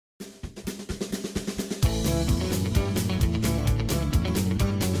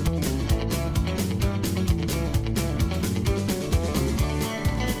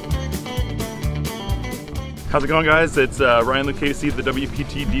How's it going, guys? It's Ryan Lucchesi, the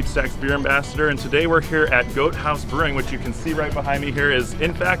WPTDeepStacks Beer Ambassador, and today we're here at Goathouse Brewing, which you can see right behind me here is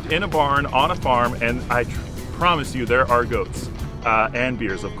in fact in a barn on a farm, and I promise you there are goats and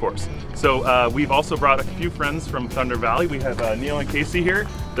beers, of course. So we've also brought a few friends from Thunder Valley. We have Neil and Casey here.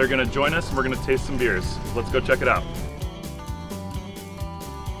 They're going to join us and we're going to taste some beers. Let's go check it out.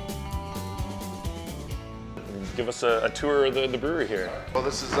 Give us a tour of the brewery here. Well,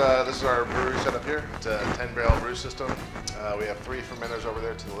 this is our brewery setup here. It's a 10-barrel brew system. We have 3 fermenters over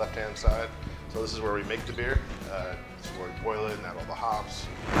there to the left-hand side. So this is where we make the beer. This is where we boil it and add all the hops.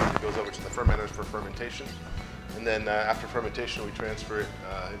 It goes over to the fermenters for fermentation. And then after fermentation, we transfer it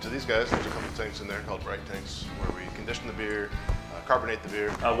into these guys. There's a couple tanks in there called bright tanks where we condition the beer, carbonate the beer.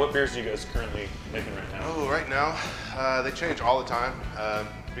 What beers are you guys currently making right now? Oh, right now, they change all the time,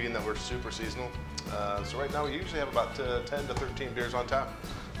 being that we're super seasonal. So right now we usually have about 10 to 13 beers on tap.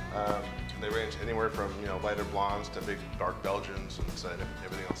 They range anywhere from lighter blondes to big dark Belgians and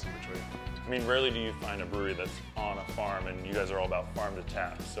everything else in between. I mean, rarely do you find a brewery that's on a farm, and you guys are all about farm to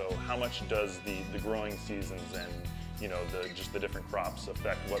tap. So how much does the growing seasons and just the different crops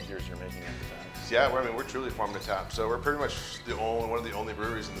affect what beers you're making at the time? Yeah, I mean, we're truly farm to tap. So we're pretty much one of the only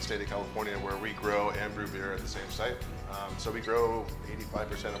breweries in the state of California where we grow and brew beer at the same site. So we grow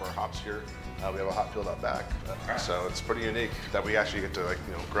 85% of our hops here. We have a hop field out back. So it's pretty unique that we actually get to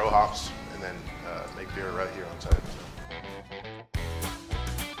grow hops and then make beer right here on site.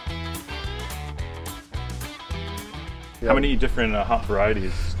 How many different hop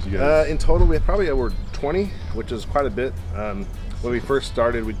varieties do you guys? In total, we have probably over 20, which is quite a bit. When we first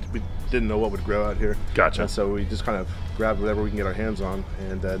started, we didn't know what would grow out here. Gotcha. So we just kind of grabbed whatever we can get our hands on.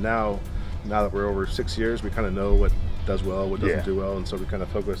 And now that we're over 6 years, we kind of know what does well, what doesn't do well, and so we kind of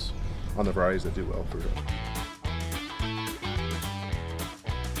focus on the varieties that do well for it.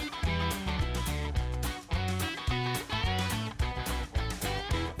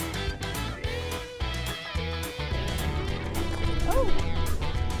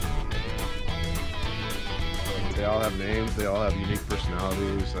 They all have names, they all have unique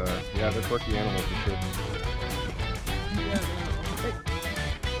personalities. Yeah, they're quirky animals for sure.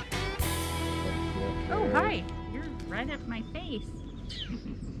 Oh, hi. You're right up my face.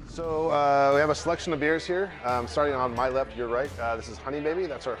 So we have a selection of beers here. Starting on my left, your right. This is Honey Baby,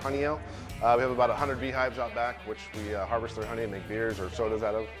 that's our honey ale. We have about 100 beehives out back, which we harvest their honey and make beers or sodas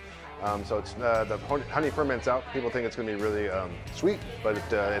out of. So it's the honey ferments out. People think it's going to be really sweet, but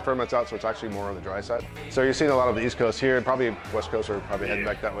it ferments out, so it's actually more on the dry side. So you're seeing a lot of the East Coast here, and probably West Coast are probably heading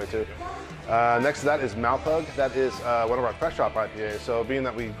back that way too. Next to that is Mouth Hug. That is one of our fresh hop IPAs. So being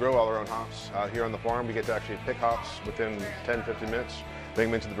that we grow all our own hops here on the farm, we get to actually pick hops within 10-15 minutes, bring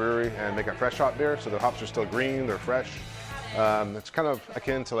them into the brewery, and make a fresh hop beer. So the hops are still green, they're fresh. It's kind of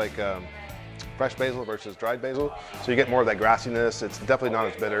akin to like fresh basil versus dried basil. So you get more of that grassiness. It's definitely not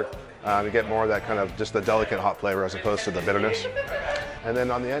as bitter. You get more of that kind of just the delicate hop flavor as opposed to the bitterness. And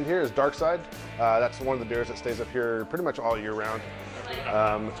then on the end here is Dark Side. That's one of the beers that stays up here pretty much all year round.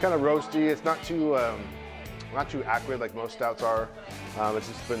 It's kind of roasty. It's not too acrid like most stouts are. It's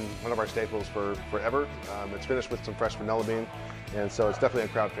just been one of our staples for forever. It's finished with some fresh vanilla bean, and so it's definitely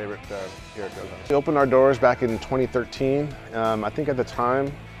a crowd favorite here at Goathouse. We opened our doors back in 2013. I think at the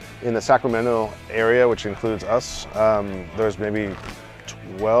time in the Sacramento area, which includes us, there's maybe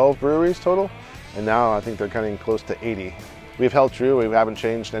 12 breweries total, and now I think they're getting close to 80. We've held true. We haven't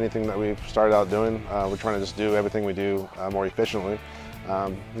changed anything that we've started out doing. We're trying to just do everything we do more efficiently.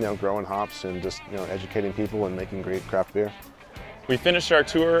 Growing hops and just educating people and making great craft beer. We finished our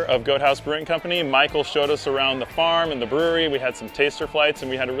tour of Goathouse Brewing Company. Michael showed us around the farm and the brewery. We had some taster flights and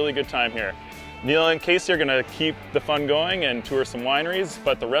we had a really good time here. Neil and Casey are going to keep the fun going and tour some wineries,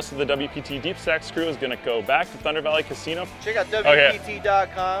 but the rest of the WPTDeepStacks crew is going to go back to Thunder Valley Casino. Check out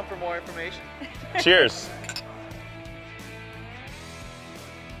WPT.com for more information. Cheers.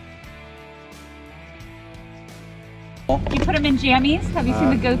 You put them in jammies? Have you seen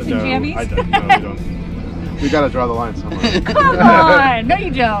the goats in jammies? I don't. No, we don't. We got to draw the line somewhere. Come on! No,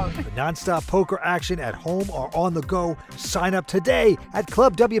 you don't. For non-stop poker action at home or on the go, sign up today at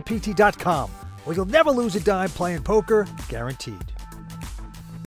ClubWPT.com, where you'll never lose a dime playing poker, guaranteed.